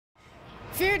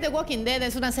Fear the Walking Dead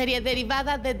es una serie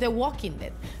derivada de The Walking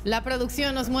Dead. La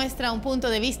producción nos muestra un punto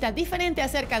de vista diferente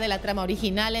acerca de la trama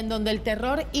original, en donde el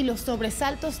terror y los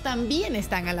sobresaltos también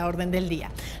están a la orden del día.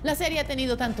 La serie ha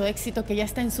tenido tanto éxito que ya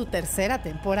está en su tercera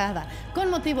temporada. Con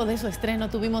motivo de su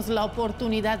estreno tuvimos la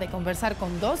oportunidad de conversar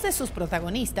con dos de sus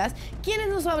protagonistas, quienes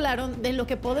nos hablaron de lo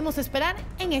que podemos esperar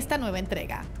en esta nueva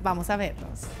entrega. Vamos a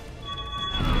verlos.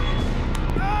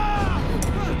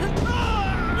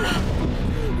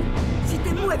 Si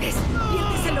te mueves,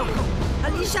 pierdes el ojo.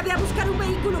 Alicia, ve a buscar un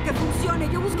vehículo que funcione.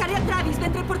 Yo buscaré a Travis,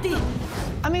 vendré por ti.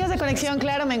 Amigos de Conexión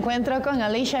Claro, me encuentro con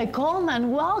Alycia y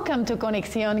Colman. Welcome to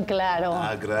Conexión Claro.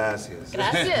 Gracias.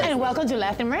 Gracias. And welcome to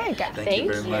Latin America. Thank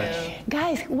you very much.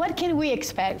 Guys, what can we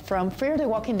expect from Fear the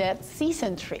Walking Dead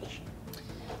Season 3?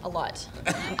 A lot.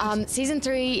 Season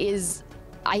 3 is,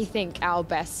 I think, our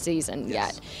best season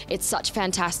yet. It's such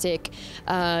fantastic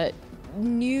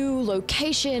new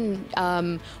location.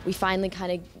 We finally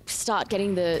kind of start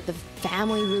getting the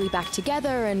family really back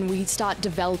together, and we start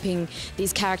developing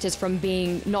these characters from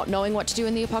being not knowing what to do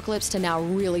in the apocalypse to now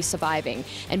really surviving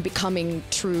and becoming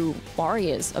true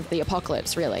warriors of the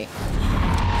apocalypse, really.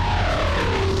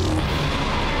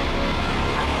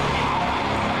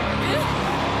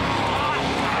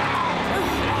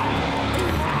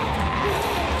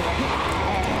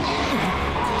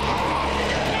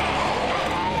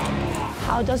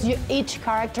 How does each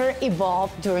character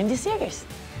evolve during the series?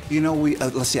 You know,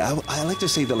 let's see, I like to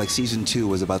say that like season 2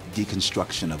 was about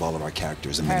deconstruction of all of our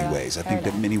characters in many ways. I think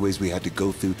that in many ways we had to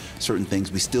go through certain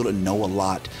things. We still didn't know a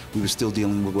lot. We were still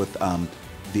dealing with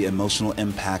the emotional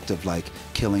impact of like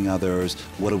killing others,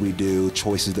 what do we do,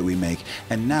 choices that we make.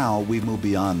 And now we've moved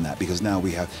beyond that, because now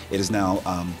it is now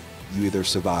you either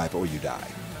survive or you die.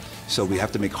 So we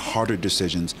have to make harder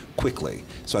decisions quickly.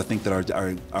 So I think that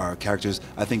our characters,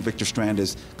 I think Victor Strand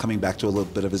is coming back to a little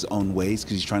bit of his own ways,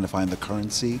 because he's trying to find the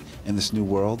currency in this new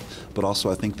world. But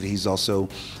also I think that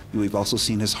we've also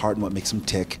seen his heart and what makes him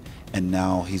tick, and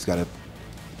now he's got to,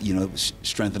 you know,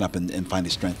 strengthen up and find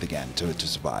his strength again to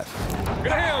survive.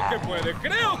 Creo que puede,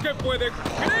 creo que puede,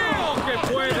 creo que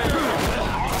puede.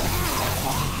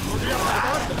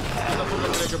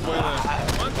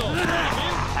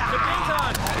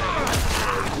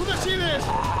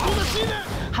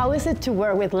 How is it to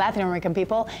work with Latin American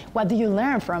people? What do you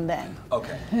learn from them?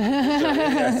 Okay.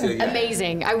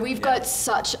 Amazing. We've got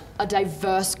such a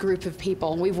diverse group of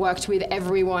people. We've worked with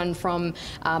everyone from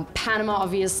Panama,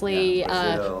 obviously,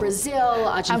 Brazil,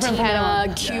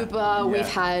 Argentina, Cuba. We've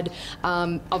had,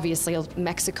 obviously,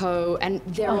 Mexico, and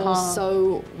they're all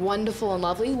so wonderful and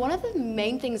lovely. One of the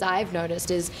main things I've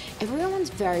noticed is everyone's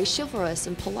very chivalrous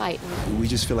and polite. We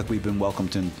just feel like we've been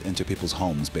welcomed into people's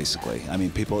homes, basically. I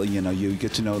mean, people, you know, you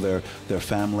get to know their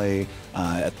family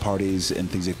at parties and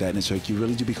things like that, and it's like you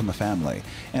really do become a family.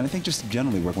 And I think just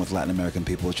generally working with Latin American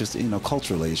people, it's just, you know,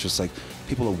 culturally, it's just like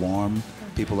people are warm,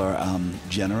 people are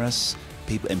generous,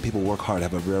 people work hard,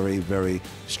 have a very, very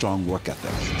strong work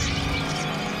ethic.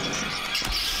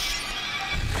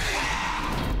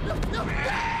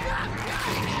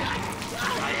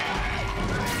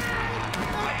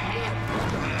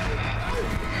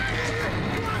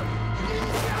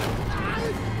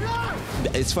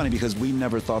 It's funny because we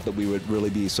never thought that we would really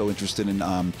be so interested in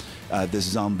this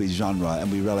zombie genre,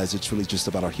 and we realized it's really just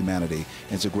about our humanity.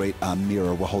 And it's a great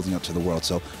mirror we're holding up to the world.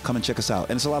 So come and check us out,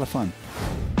 and it's a lot of fun.